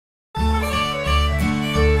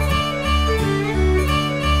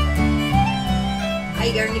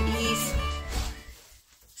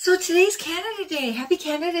today's Canada Day. Happy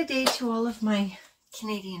Canada Day to all of my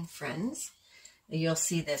Canadian friends. You'll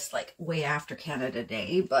see this like way after Canada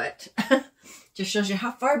Day, but just shows you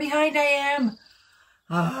how far behind I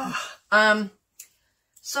am.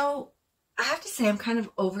 So I have to say I'm kind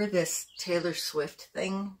of over this Taylor Swift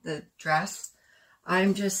thing, the dress.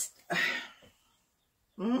 I'm just,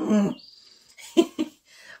 I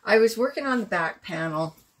was working on the back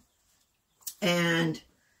panel and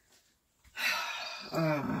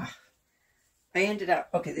I ended up,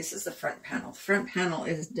 okay, this is the front panel. The front panel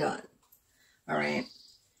is done. All right.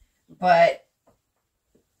 But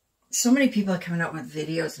so many people are coming out with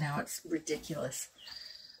videos now. It's ridiculous.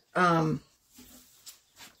 And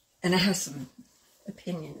I have some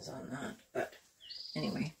opinions on that. But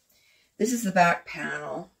anyway, this is the back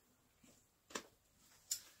panel.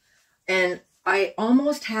 And I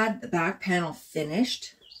almost had the back panel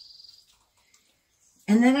finished.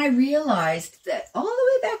 And then I realized that all the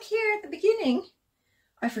way back here at the beginning,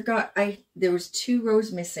 I forgot there was 2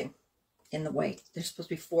 rows missing in the white. There's supposed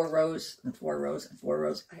to be 4 rows and 4 rows and 4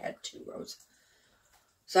 rows. I had 2 rows.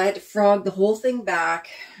 So I had to frog the whole thing back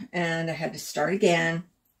and I had to start again.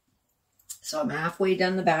 So I'm halfway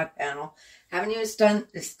done the back panel. Haven't even started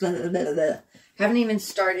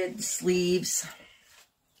the sleeves.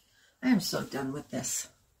 I am so done with this.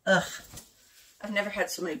 Ugh. I've never had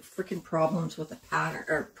so many freaking problems with a pattern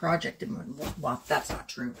or project. Well, that's not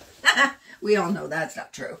true. We all know that's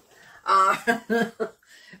not true.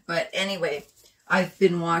 But anyway, I've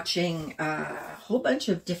been watching a whole bunch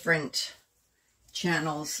of different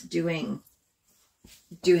channels doing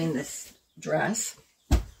this dress.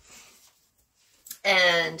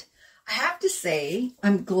 And I have to say,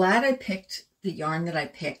 I'm glad I picked the yarn that I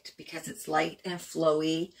picked because it's light and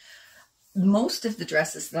flowy. Most of the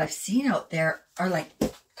dresses that I've seen out there are like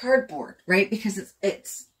cardboard, right? Because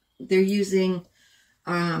they're using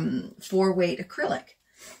 4-weight acrylic.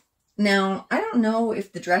 Now, I don't know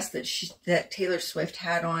if the dress that Taylor Swift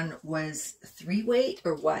had on was 3-weight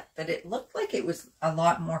or what, but it looked like it was a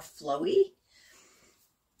lot more flowy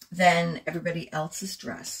than everybody else's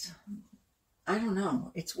dress. I don't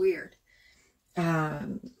know. It's weird.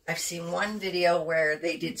 I've seen one video where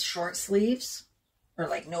they did short sleeves or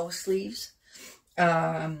like no sleeves.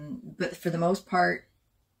 But for the most part,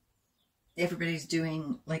 everybody's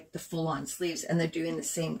doing like the full-on sleeves and they're doing the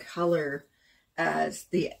same color as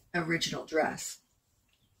the original dress.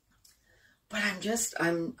 But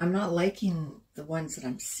I'm not liking the ones that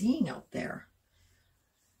I'm seeing out there.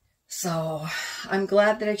 So I'm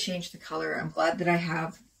glad that I changed the color. I'm glad that I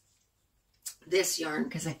have this yarn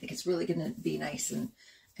because I think it's really going to be nice and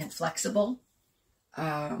flexible.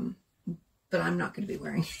 But I'm not going to be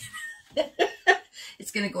wearing it.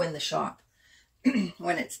 It's going to go in the shop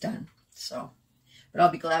when it's done. So, but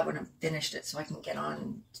I'll be glad when I'm finished it so I can get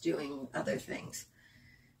on doing other things.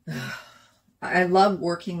 I love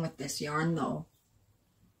working with this yarn though.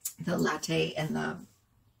 The latte and the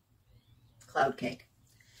cloud cake.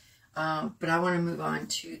 But I want to move on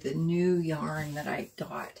to the new yarn that I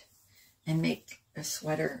got and make a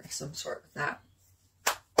sweater of some sort with that.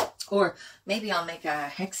 Or maybe I'll make a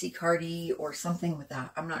hexie cardi or something with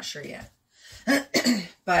that. I'm not sure yet.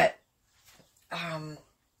 But,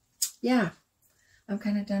 yeah, I'm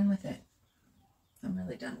kind of done with it. I'm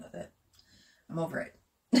really done with it. I'm over it.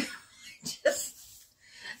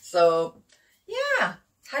 So, yeah.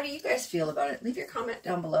 How do you guys feel about it? Leave your comment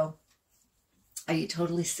down below. Are you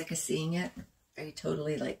totally sick of seeing it? Are you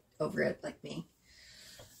totally, like, over it like me?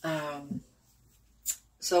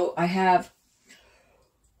 So, I have...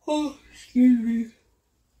 Oh, excuse me.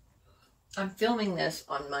 I'm filming this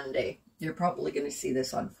on Monday. You're probably going to see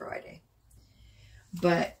this on Friday.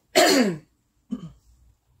 But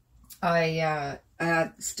I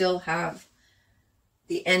still have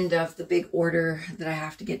the end of the big order that I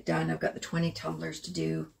have to get done. I've got the 20 tumblers to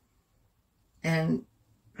do. And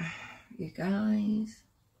you guys,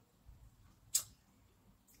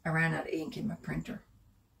 I ran out of ink in my printer.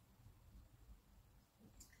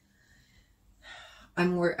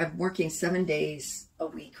 I'm working 7 days a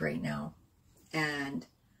week right now, and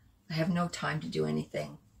I have no time to do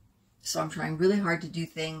anything. So I'm trying really hard to do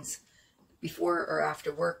things before or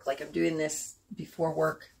after work, like I'm doing this before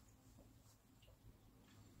work.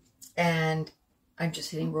 And I'm just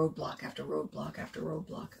hitting roadblock after roadblock after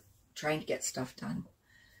roadblock, trying to get stuff done.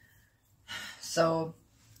 So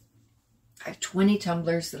I have 20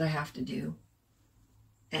 tumblers that I have to do,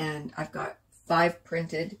 and I've got 5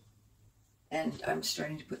 printed. And I'm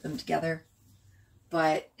starting to put them together.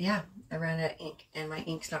 But yeah, I ran out of ink and my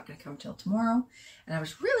ink's not going to come till tomorrow. And I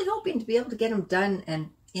was really hoping to be able to get them done and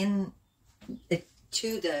in it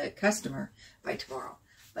to the customer by tomorrow.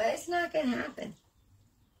 but it's not going to happen.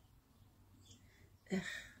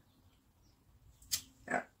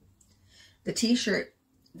 The t-shirt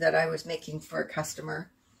that I was making for a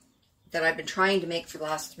customer that I've been trying to make for the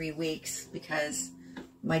last 3 weeks because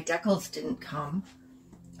my decals didn't come.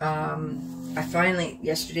 I finally,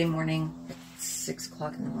 yesterday morning at 6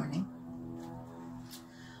 o'clock in the morning,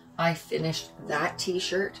 I finished that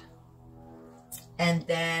t-shirt. And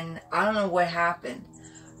then, I don't know what happened,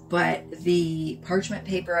 but the parchment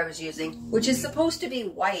paper I was using, which is supposed to be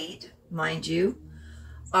white, mind you,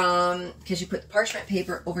 because you put the parchment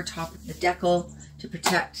paper over top of the decal to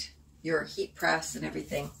protect your heat press and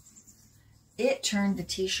everything. It turned the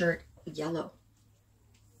t-shirt yellow.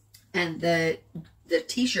 And the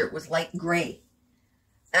t-shirt was light gray.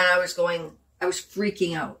 And I was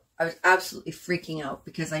freaking out. I was absolutely freaking out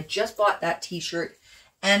because I just bought that t-shirt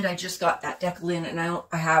and I just got that decal in, and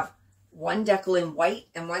I have one decal in white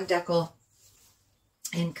and one decal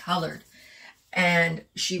in colored. And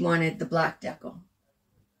she wanted the black decal.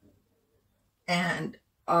 And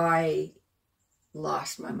I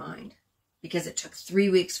lost my mind because it took 3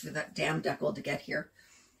 weeks for that damn decal to get here.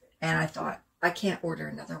 And I thought, I can't order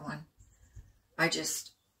another one. I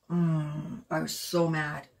just, I was so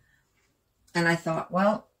mad. And I thought,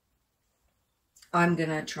 well, I'm going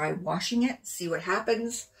to try washing it, see what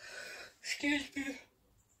happens. Excuse me.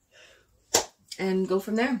 And go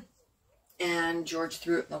from there. And George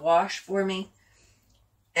threw it in the wash for me.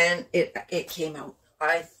 And it came out.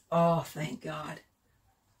 Oh, thank God.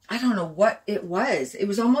 I don't know what it was. It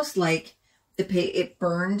was almost like it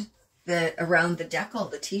burned around the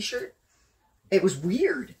decal, the t-shirt. It was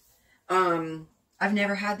weird. I've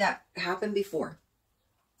never had that happen before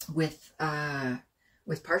with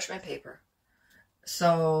parchment paper.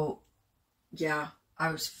 So, yeah,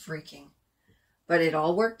 I was freaking. But it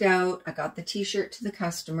all worked out. I got the t-shirt to the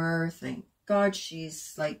customer. Thank God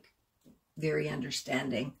she's, like, very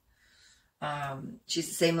understanding. She's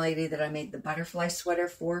the same lady that I made the butterfly sweater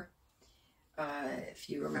for. If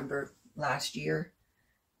you remember last year.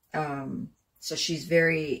 So she's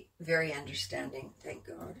very, very understanding. Thank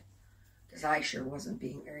God. Because I sure wasn't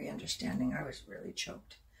being very understanding. I was really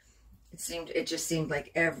choked. It just seemed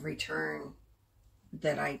like every turn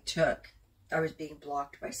that I took, I was being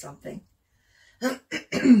blocked by something.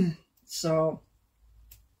 So,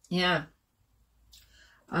 yeah.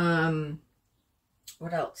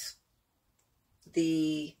 What else?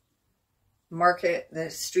 The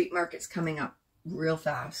street market's coming up real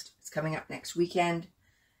fast. It's coming up next weekend.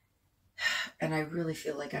 And I really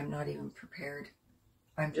feel like I'm not even prepared.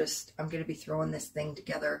 I'm going to be throwing this thing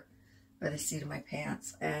together by the seat of my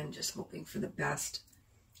pants and just hoping for the best.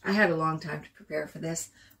 I had a long time to prepare for this,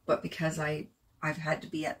 but because I've had to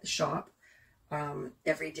be at the shop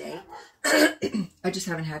every day, I just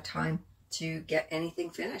haven't had time to get anything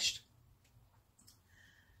finished.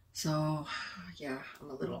 So, yeah, I'm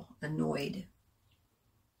a little annoyed.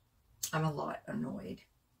 I'm a lot annoyed.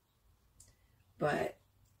 But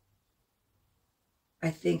I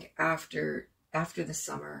think after the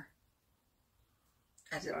summer,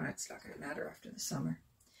 I don't know, it's not going to matter after the summer.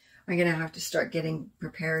 I'm going to have to start getting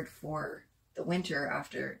prepared for the winter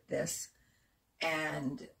after this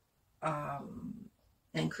and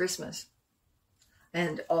Christmas.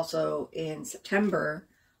 And also in September,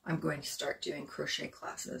 I'm going to start doing crochet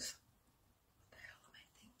classes. What the hell am I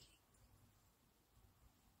thinking?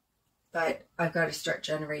 But I've got to start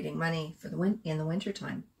generating money for in the winter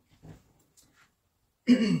time.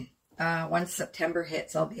 Once September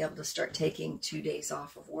hits, I'll be able to start taking 2 days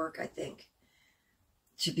off of work, I think,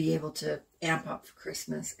 to be able to amp up for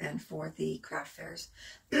Christmas and for the craft fairs.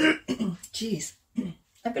 Jeez,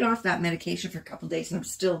 I've been off that medication for a couple of days and I'm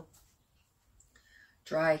still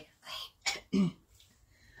dry.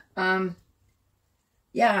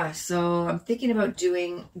 Yeah, so I'm thinking about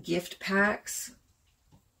doing gift packs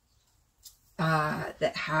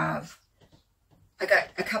that have, I got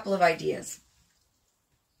a couple of ideas.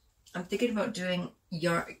 I'm thinking about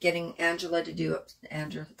getting Angela to do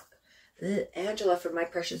Angela from My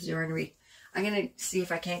Precious Yarnery. I'm going to see if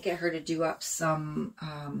I can't get her to do up some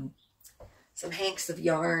hanks of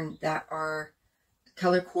yarn that are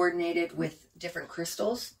color coordinated with different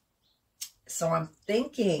crystals. So I'm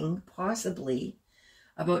thinking possibly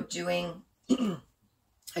about doing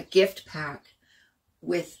a gift pack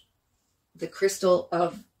with the crystal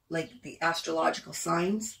of like the astrological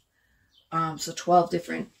signs. So 12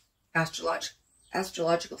 different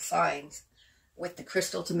astrological signs with the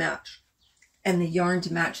crystal to match and the yarn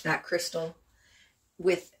to match that crystal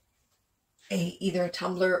with either a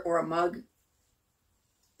tumbler or a mug,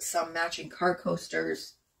 some matching card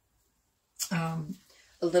coasters,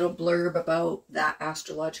 a little blurb about that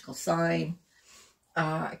astrological sign,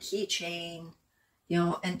 a keychain, you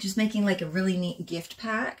know, and just making like a really neat gift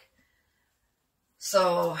pack.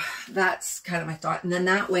 So that's kind of my thought. And then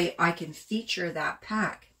that way I can feature that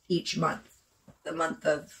pack each month, the month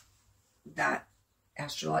of that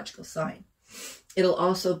astrological sign. It'll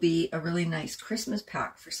also be a really nice Christmas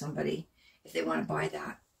pack for somebody if they want to buy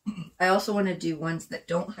that. I also want to do ones that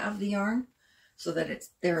don't have the yarn so that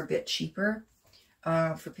they're a bit cheaper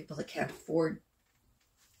for people that can't afford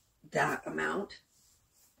that amount.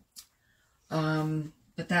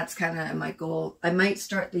 But that's kind of my goal. I might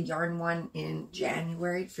start the yarn one in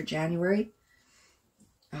January, for January,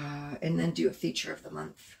 and then do a feature of the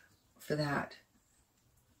month for that.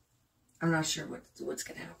 I'm not sure what's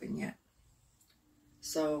going to happen yet.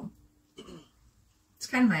 So it's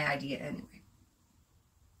kind of my idea anyway.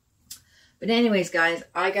 But anyways, guys,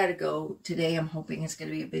 I got to go. Today I'm hoping it's going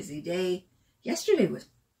to be a busy day. Yesterday was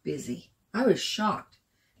busy. I was shocked.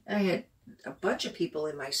 I had a bunch of people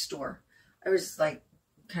in my store. I was like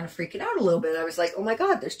kind of freaking out a little bit. I was like, oh my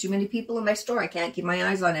God, there's too many people in my store. I can't keep my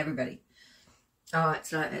eyes on everybody.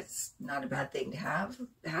 It's not a bad thing to have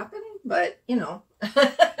happen, but you know.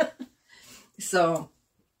 So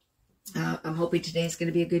I'm hoping today's going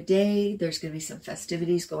to be a good day. There's going to be some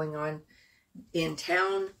festivities going on in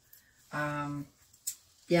town.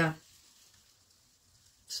 Yeah.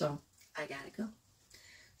 So I gotta go.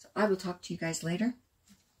 So I will talk to you guys later.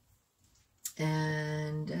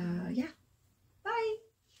 And yeah. Bye.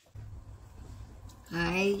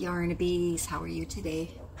 Hi, Yarnabees. How are you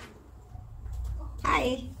today?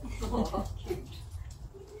 Hi. Oh, cute.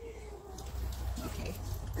 Okay.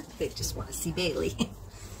 They just want to see Bailey.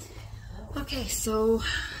 Okay, so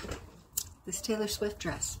this Taylor Swift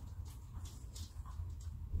dress.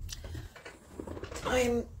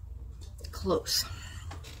 I'm close.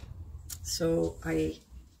 So I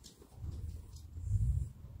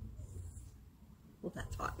hold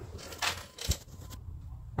that thought.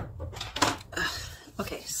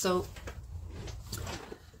 Okay, so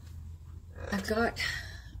I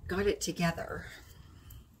got it together.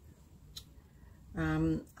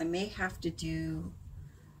 I may have to do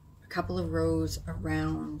a couple of rows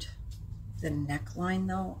around the neckline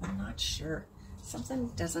though. I'm not sure.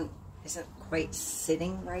 Something isn't quite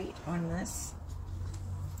sitting right on this.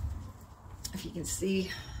 If you can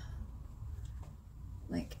see,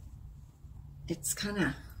 like, it's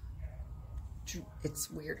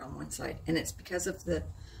weird on one side, and it's because of the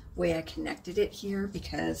way I connected it here,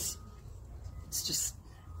 because it's just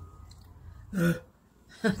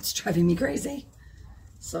it's driving me crazy.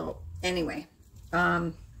 So anyway,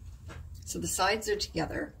 so the sides are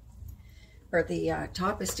together, or the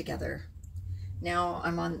top is together. Now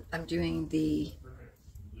I'm doing the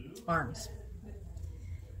arms,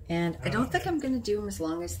 and I don't think I'm going to do them as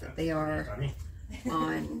long as that they are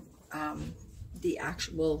on the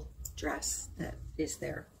actual dress that is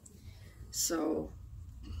there. So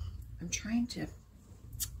I'm trying to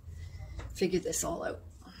figure this all out.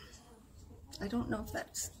 I don't know if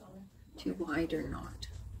that's too wide or not.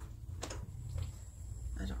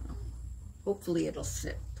 I don't know. Hopefully it'll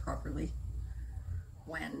sit properly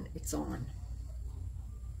when it's on.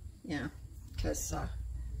 Yeah, because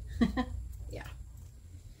yeah.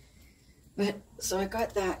 But so I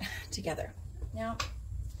got that together. Now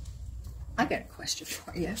I got a question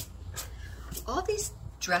for you. All these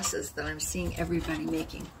dresses that I'm seeing everybody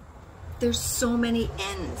making, there's so many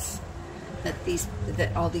ends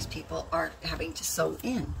that all these people are having to sew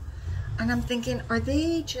in. And I'm thinking, are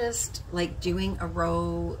they just like doing a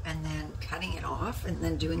row and then cutting it off and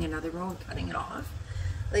then doing another row and cutting it off?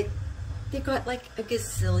 Like, they've got like a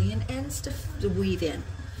gazillion ends to weave in.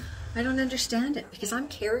 I don't understand it, because I'm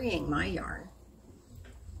carrying my yarn,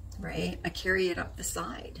 right? I carry it up the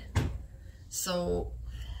side. So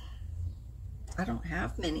I don't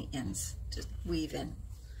have many ends to weave in.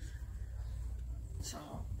 So,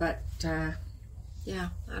 but yeah,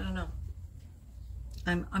 I don't know.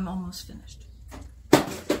 I'm almost finished.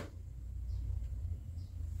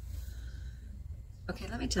 Okay,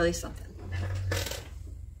 let me tell you something.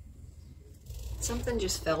 Something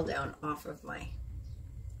just fell down off of my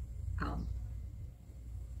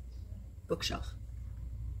bookshelf.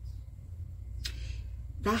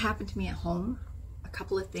 That happened to me at home. A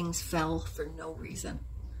couple of things fell for no reason.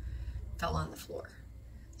 Fell on the floor.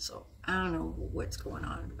 So I don't know what's going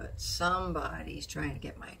on, but somebody's trying to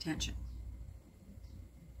get my attention.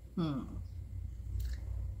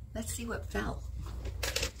 Let's see what fell.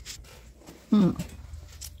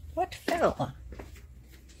 What fell?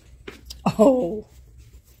 Oh,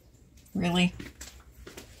 really?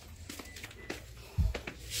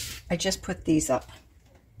 I just put these up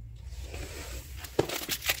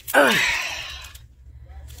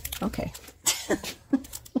Okay.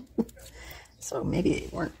 So maybe they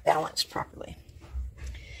weren't balanced properly.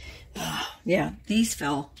 Yeah, these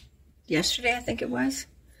fell yesterday, I think it was.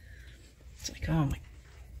 It's like, oh my,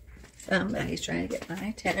 somebody's trying to get my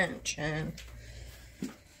attention.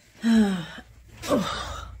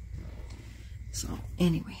 Oh. So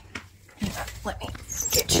anyway, let me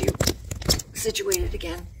get you situated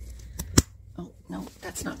again. Oh, no,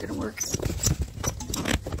 that's not going to work.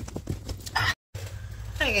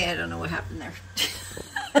 Okay, I don't know what happened there.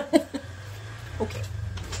 Okay.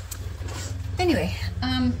 Anyway,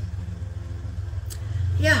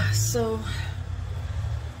 yeah, so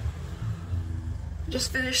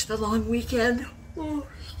just finished the long weekend. Oh,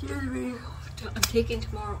 excuse me. I'm taking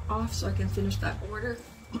tomorrow off so I can finish that order.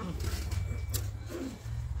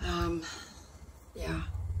 Yeah,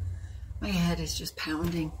 my head is just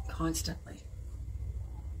pounding constantly.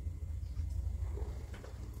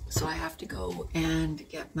 So I have to go and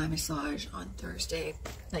get my massage on Thursday,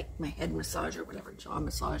 like my head massage or whatever, jaw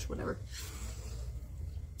massage, whatever.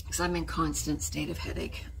 Because I'm in constant state of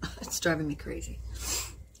headache. It's driving me crazy.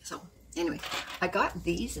 So anyway, I got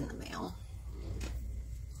these in the mail.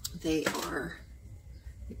 They are,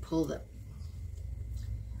 you pull that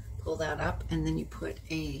up and then you put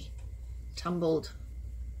a tumbled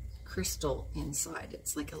crystal inside.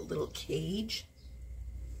 It's like a little cage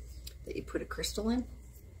that you put a crystal in.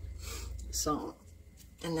 So,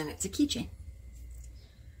 and then it's a keychain.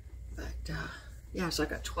 But yeah, so I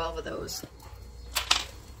got 12 of those.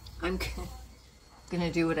 I'm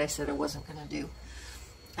gonna do what I said I wasn't gonna do.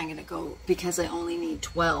 I'm gonna go, because I only need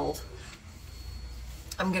 12,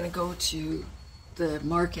 I'm gonna go to the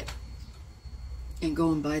market and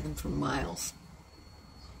go and buy them for Miles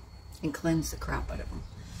and cleanse the crap out of them.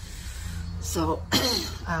 So,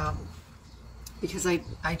 because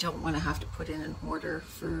I don't want to have to put in an order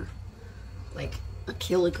for like a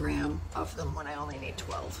kilogram of them when I only need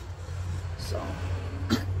 12. So,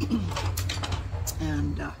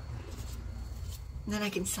 and then I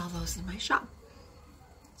can sell those in my shop.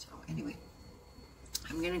 So anyway,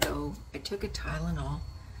 I'm gonna go. I took a Tylenol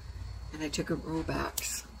and I took a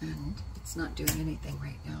Robax, and it's not doing anything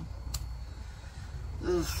right now.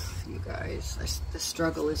 Ugh, you guys, the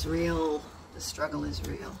struggle is real. The struggle is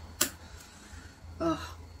real. Ugh,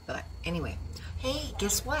 but anyway, hey,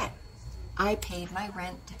 guess what? I paid my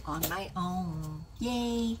rent on my own.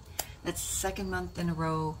 Yay! That's the second month in a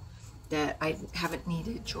row that I haven't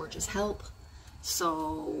needed George's help.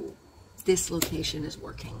 So this location is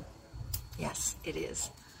working. Yes, it is.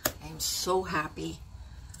 I am so happy.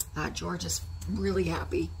 George is really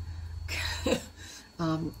happy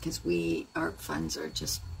because our funds are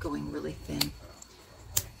just going really thin.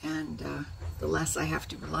 And the less I have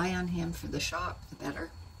to rely on him for the shop, the better.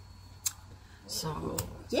 So,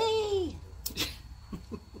 yay!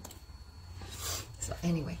 So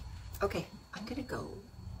anyway, okay, I'm gonna go,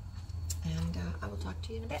 and I will talk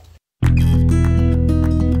to you in a bit.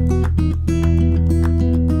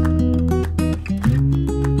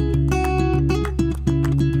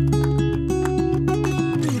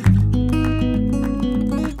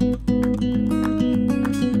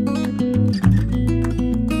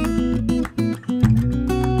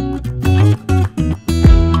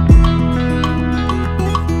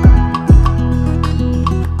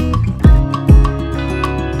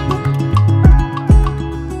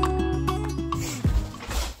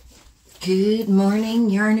 Good morning,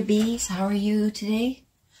 Yarnabees. How are you today?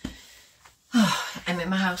 Oh, I'm in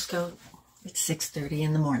my house coat. It's 6:30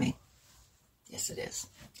 in the morning. Yes, it is.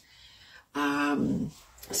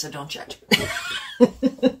 So don't judge.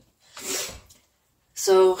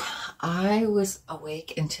 So I was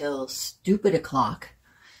awake until stupid o'clock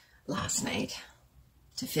last night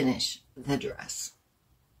to finish the dress.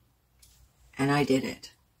 And I did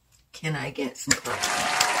it. Can I get some credit?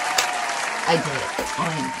 I did it.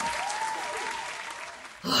 Fine.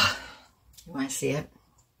 You want to see it?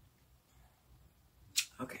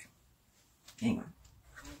 Okay. Hang on.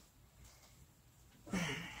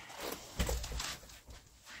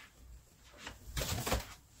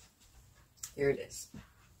 Here it is.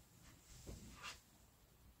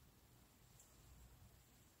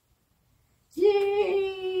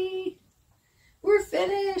 Yay! We're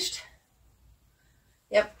finished.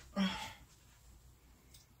 Yep.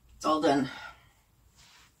 It's all done.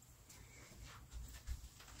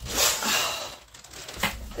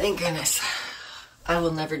 Thank goodness. I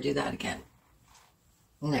will never do that again.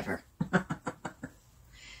 Never.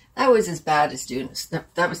 That was as bad as doing,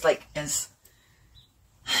 that was like as,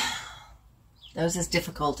 that was as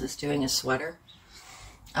difficult as doing a sweater.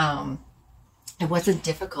 it wasn't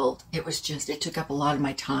difficult. It was just, it took up a lot of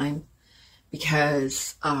my time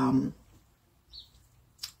because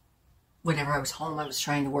whenever I was home, I was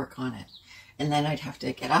trying to work on it. And then I'd have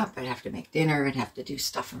to get up, I'd have to make dinner, I'd have to do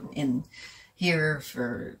stuff in here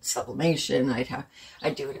for sublimation. I'd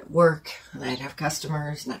do it at work, and I'd have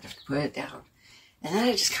customers, and I'd have to put it down. And then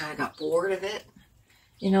I just kind of got bored of it.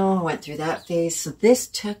 You know, I went through that phase. So this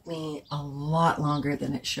took me a lot longer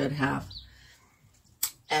than it should have.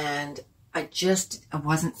 And I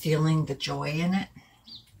wasn't feeling the joy in it.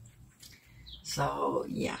 So,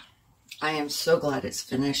 yeah. I am so glad it's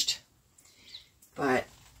finished. But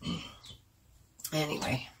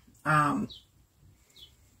anyway,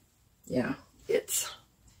 yeah, it's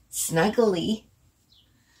snuggly.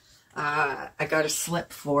 I got a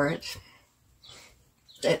slip for it.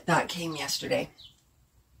 That came yesterday.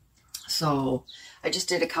 So I just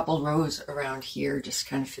did a couple rows around here, just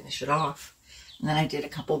kind of finish it off. And then I did a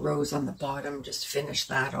couple rows on the bottom, just finish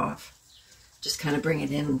that off. Just kind of bring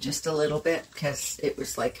it in just a little bit because it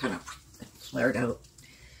was like kind of flared out.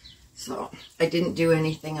 So I didn't do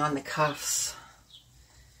anything on the cuffs.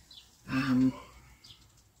 But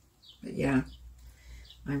yeah,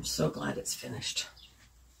 I'm so glad it's finished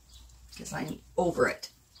because I'm over it.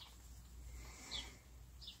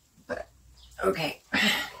 But okay.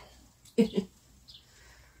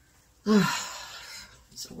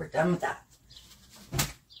 So we're done with that.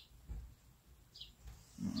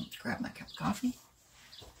 Grab my cup of coffee.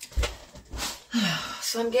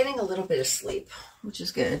 So I'm getting a little bit of sleep, which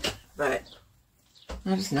is good, but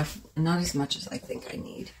not as much as I think I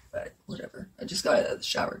need, but whatever. I just got out of the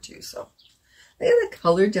shower too, so. Look at the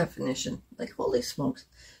color definition. Like, holy smokes.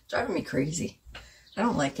 It's driving me crazy. I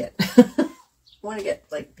don't like it. I want to get,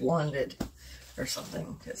 like, blonded or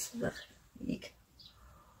something, because, eek.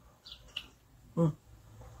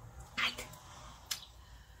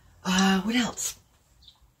 What else?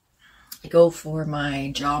 I go for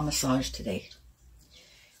my jaw massage today.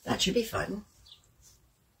 That should be fun.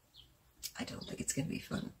 I don't think it's going to be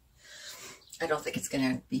fun. I don't think it's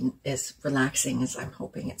going to be as relaxing as I'm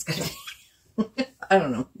hoping it's going to be. I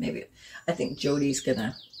don't know. Maybe. I think Jody's going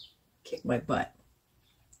to kick my butt.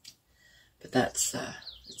 But that's,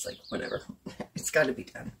 it's like, whatever. It's got to be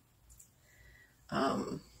done.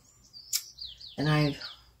 And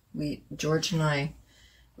George and I,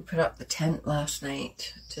 we put up the tent last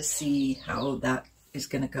night to see how that is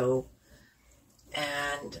going to go.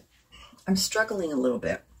 And I'm struggling a little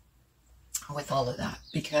bit with all of that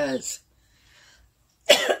because,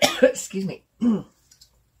 excuse me,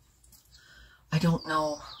 I don't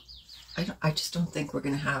know. I just don't think we're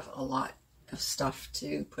going to have a lot of stuff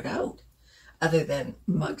to put out other than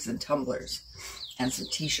mugs and tumblers and some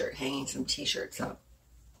hanging some t-shirts up.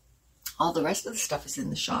 All the rest of the stuff is in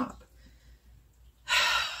the shop.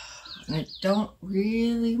 And I don't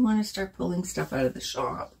really want to start pulling stuff out of the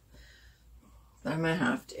shop. But I might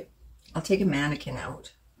have to. I'll take a mannequin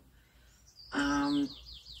out.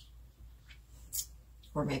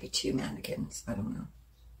 Or maybe 2 mannequins. I don't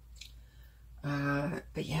know.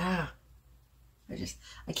 But yeah.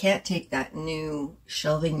 I can't take that new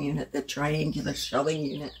shelving unit, the triangular shelving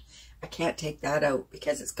unit. I can't take that out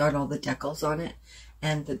because it's got all the decals on it.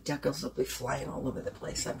 And the decals will be flying all over the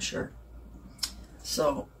place, I'm sure.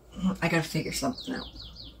 So, I gotta figure something out.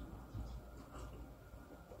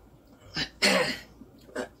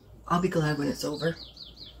 I'll be glad when it's over.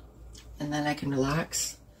 And then I can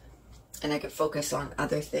relax. And I can focus on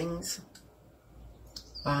other things.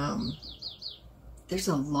 There's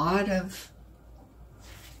a lot of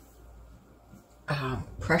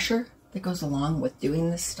pressure that goes along with doing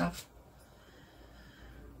this stuff.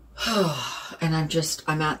 And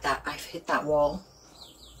I'm at that, I've hit that wall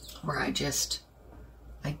where I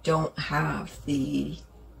don't have the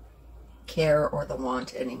care or the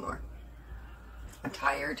want anymore. I'm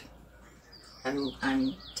tired.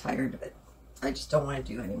 I'm tired of it. I just don't want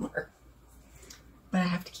to do anymore. But I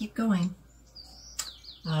have to keep going.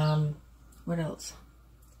 What else?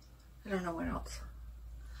 I don't know what else.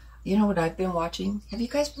 You know what I've been watching? Have you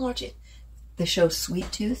guys been watching the show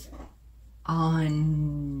Sweet Tooth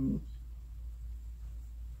on,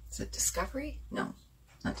 is it Discovery? No,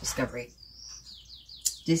 not Discovery.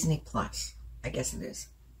 Disney Plus, I guess it is.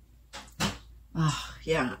 Oh,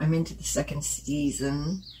 yeah, I'm into the 2nd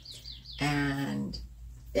season, and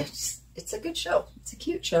it's a good show. It's a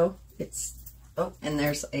cute show. Oh, and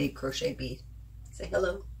there's a crochet bead. Say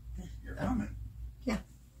hello. You're coming. Yeah.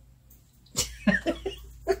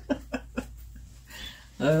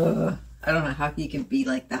 I don't know how you can be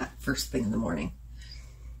like that first thing in the morning.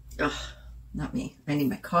 Ugh, not me. I need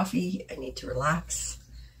my coffee. I need to relax.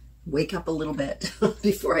 wake up a little bit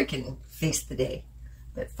before I can face the day.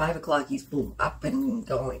 But 5 o'clock, he's boom, up and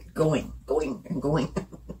going.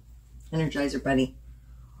 Energizer bunny.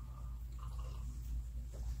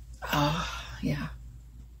 Yeah.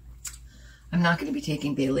 I'm not going to be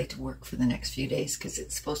taking Bailey to work for the next few days because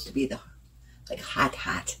it's supposed to be the like hot,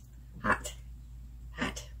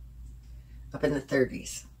 up in the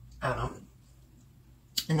 30s.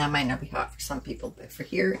 And that might not be hot for some people, but for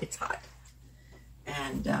here, it's hot.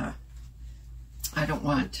 And I don't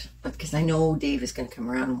want, because I know Dave is going to come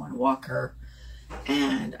around and want to walk her,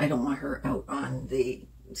 and I don't want her out on the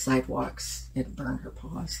sidewalks. It'll burn her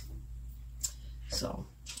paws. So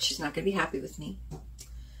she's not going to be happy with me,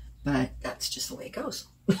 but that's just the way it goes.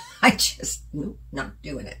 I just, nope, not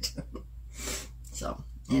doing it. So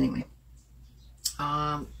anyway,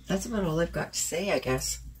 that's about all I've got to say, I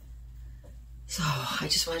guess. So I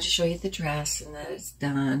just wanted to show you the dress and that it's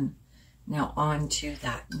done. Now on to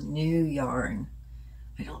that new yarn.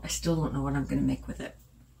 I still don't know what I'm going to make with it.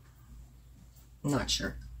 I'm not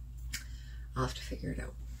sure. I'll have to figure it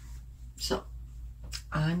out. So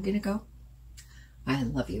I'm going to go. I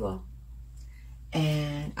love you all.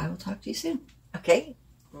 And I will talk to you soon. Okay?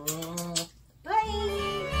 Bye.